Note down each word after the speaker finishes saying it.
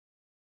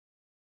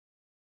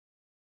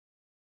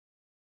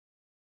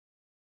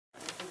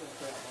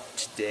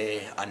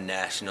Today on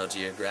National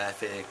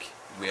Geographic,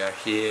 we are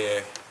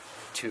here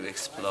to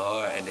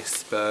explore and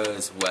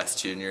expose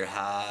West Junior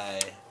High.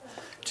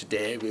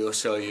 Today we will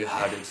show you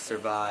how to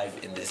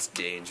survive in this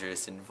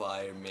dangerous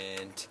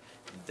environment.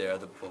 There are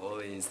the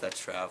bullies that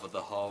travel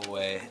the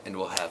hallway and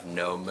will have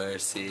no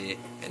mercy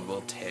and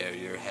will tear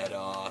your head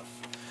off.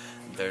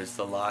 There's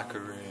the locker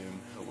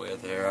room where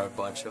there are a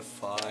bunch of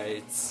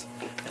fights,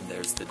 and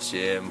there's the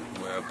gym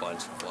where a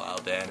bunch of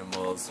wild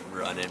animals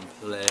run and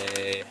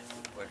play.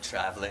 We're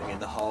traveling in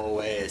the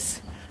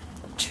hallways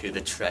to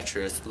the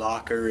treacherous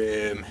locker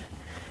room.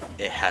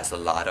 It has a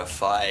lot of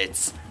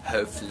fights.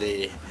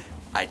 Hopefully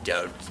I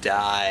don't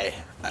die.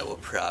 I will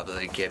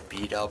probably get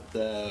beat up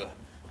though.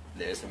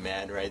 There's a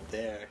man right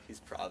there.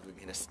 He's probably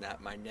gonna snap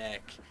my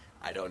neck.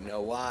 I don't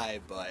know why,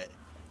 but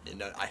you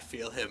know, I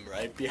feel him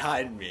right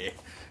behind me.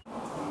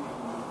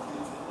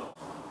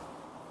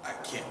 I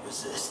can't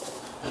resist.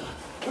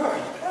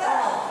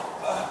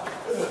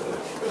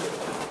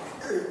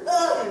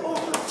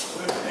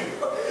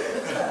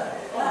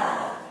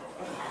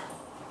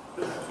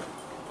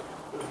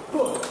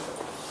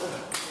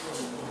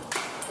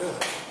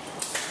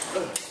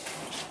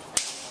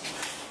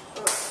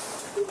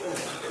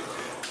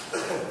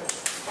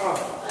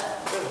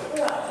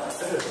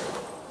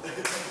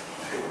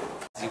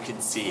 As you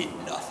can see,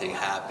 nothing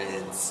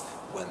happens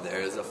when there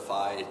is a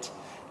fight.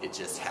 It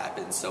just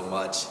happens so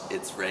much,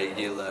 it's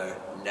regular.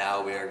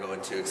 Now we are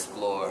going to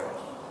explore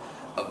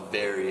a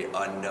very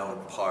unknown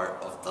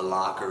part of the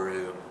locker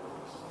room,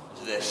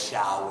 the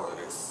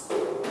showers.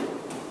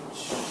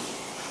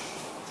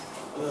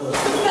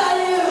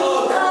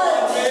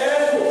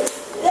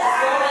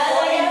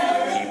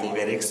 People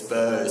get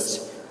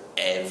exposed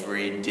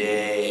every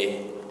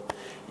day.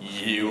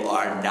 You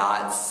are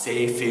not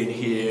safe in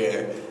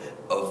here.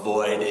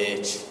 Avoid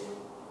it.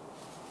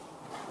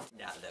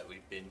 Now that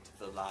we've been to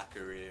the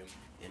locker room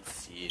and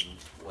seen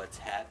what's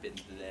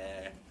happened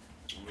there,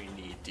 we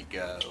need to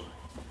go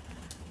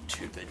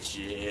to the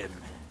gym.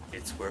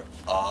 It's where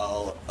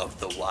all of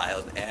the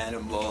wild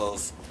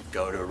animals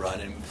go to run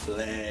and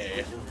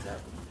play.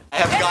 I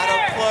have got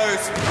up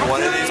close to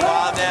one of these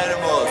wild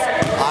animals.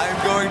 I'm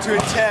going to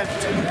attempt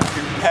to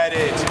pet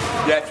it.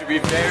 You have to be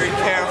very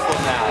careful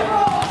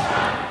now.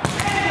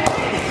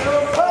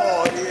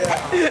 Oh yeah.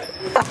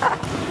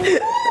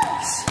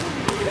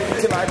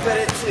 Can I pet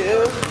it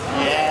too?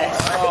 Yes.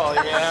 Oh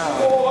yeah.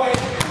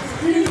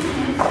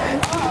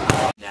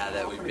 Now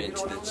that we've been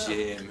to the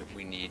gym,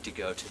 we need to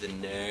go to the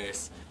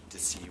nurse to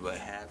see what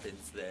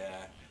happens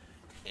there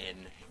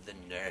in the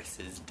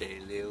nurse's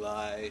daily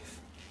life.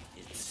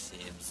 It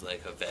seems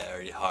like a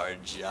very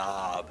hard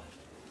job.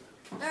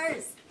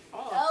 Nurse!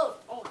 Oh,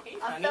 hey,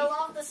 I honey. fell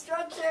off the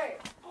structure!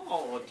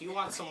 Oh, do you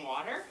want some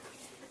water?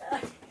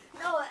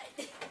 No,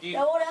 Do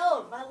that won't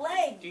help. My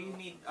leg! Do you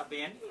need a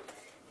Band-Aid?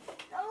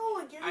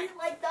 No, give me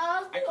like the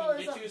hospital I or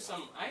can get something. you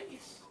some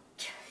ice.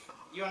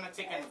 You want to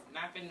take a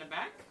nap in the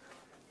back?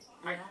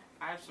 I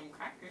have some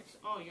crackers.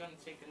 Oh, you want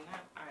to take a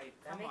nap? Alright,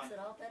 That come makes on. it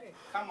all better.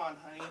 Come on,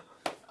 honey.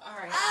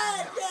 Alright.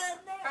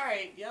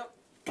 Alright, yep.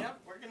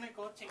 We're gonna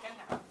go take a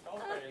nap. Don't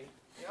worry.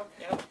 Yep.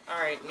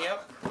 Alright,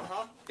 yep.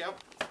 Yep.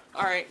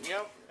 Alright,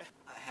 yep.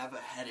 I have a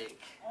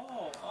headache.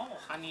 Oh,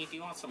 honey, do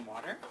you want some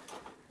water?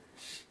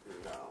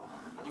 No.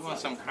 You want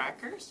some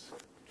crackers?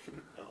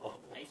 No.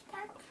 Ice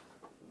pack?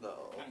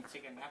 No. Want to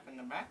take a nap in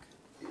the back?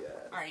 Yeah.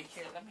 Alright,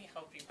 here, let me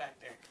help you back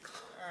there.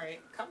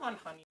 Alright, come on,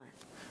 honey.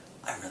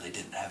 I really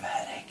didn't have a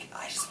headache.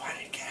 I just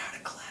wanted to get out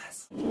of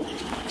class.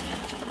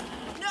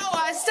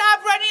 Noah,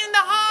 stop running in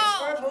the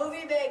hall! It's for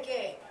movie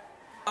making!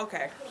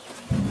 Okay.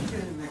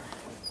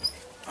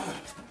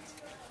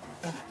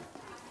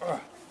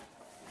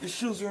 Your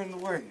shoes are in the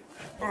way.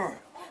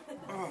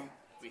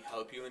 We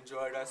hope you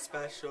enjoyed our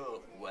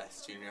special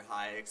West Junior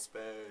High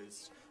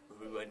Exposed.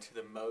 We went to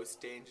the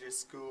most dangerous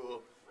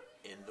school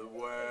in the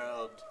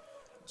world.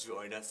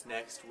 Join us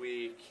next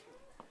week.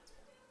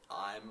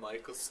 I'm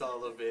Michael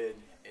Sullivan,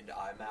 and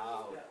I'm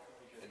out.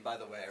 And by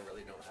the way, I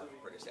really don't have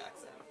a British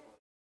accent.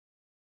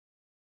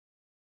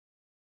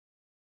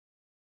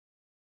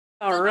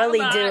 Don't really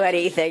do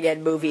anything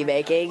in movie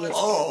making.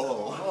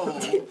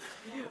 Oh!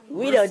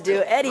 We don't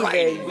do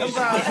anything.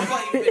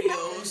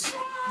 Videos.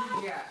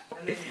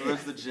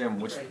 Where's the gym?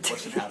 What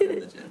should happen in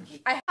the gym?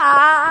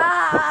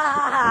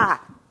 Ah!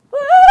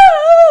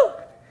 Woo!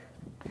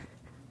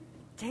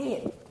 Dang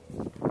it.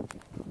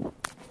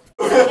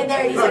 And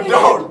there he's like,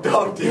 Don't,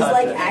 Deonte. he's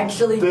like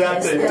actually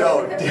Deonte,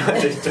 don't.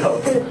 Deonte,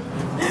 don't.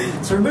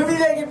 It's for movie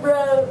making,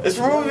 bro! It's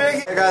moving.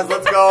 Hey guys,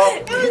 let's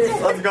go.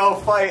 Let's go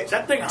fight.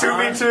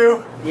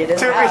 2v2. You didn't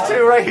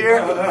 2v2 right here.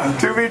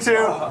 2v2.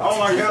 Oh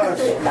my gosh.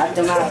 Knocked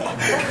him out.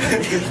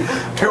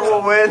 Who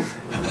will win?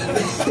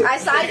 I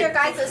saw your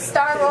guys'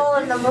 star role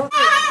in the movie.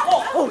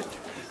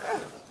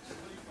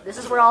 This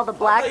is where all the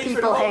black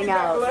people hang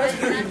out.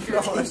 This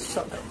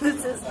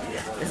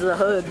is the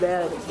hood,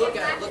 man.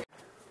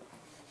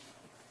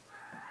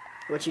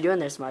 What you doing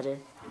there, Smudgy?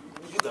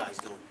 What are you guys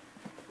doing?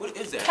 What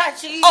is that?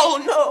 Catchy! Oh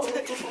no!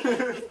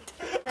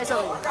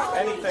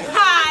 Anything.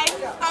 Hi!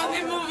 I'm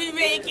in movie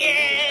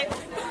making!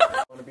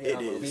 be in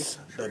a movie? is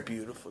the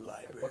beautiful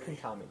library. What can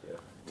Tommy do?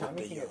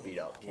 Tommy can get beat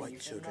up. White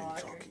children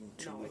talking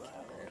too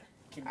loud.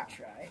 Can you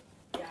try?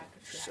 Yeah, I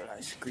could try. Should I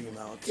scream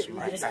out to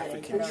my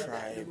African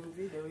tribe?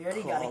 We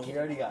already got a We kid.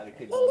 already got a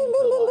kid going into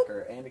the locker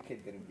and a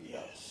kid getting beat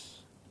up. Yes,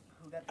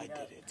 Who got I beat did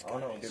up? it. Oh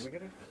no, guys. did we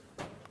get it?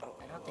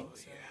 I don't think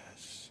so.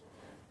 Yes.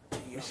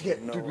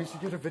 We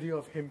should get a video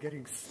of him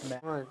getting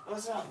smacked.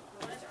 What's up?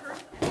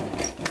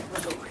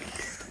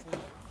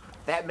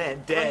 That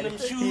man dead. them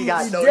He shoes.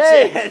 got no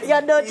Dead. chance. You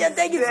got no chance.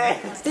 Take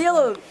it.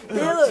 Steal him.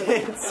 Steal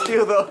him.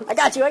 Steal those. I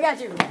got you. I got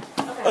you.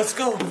 Let's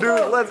go.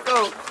 Dude, let's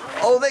go.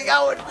 Oh, they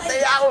out.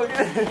 They out.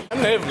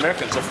 Native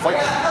Americans are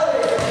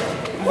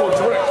fighting. More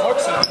direct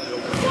Clarkson.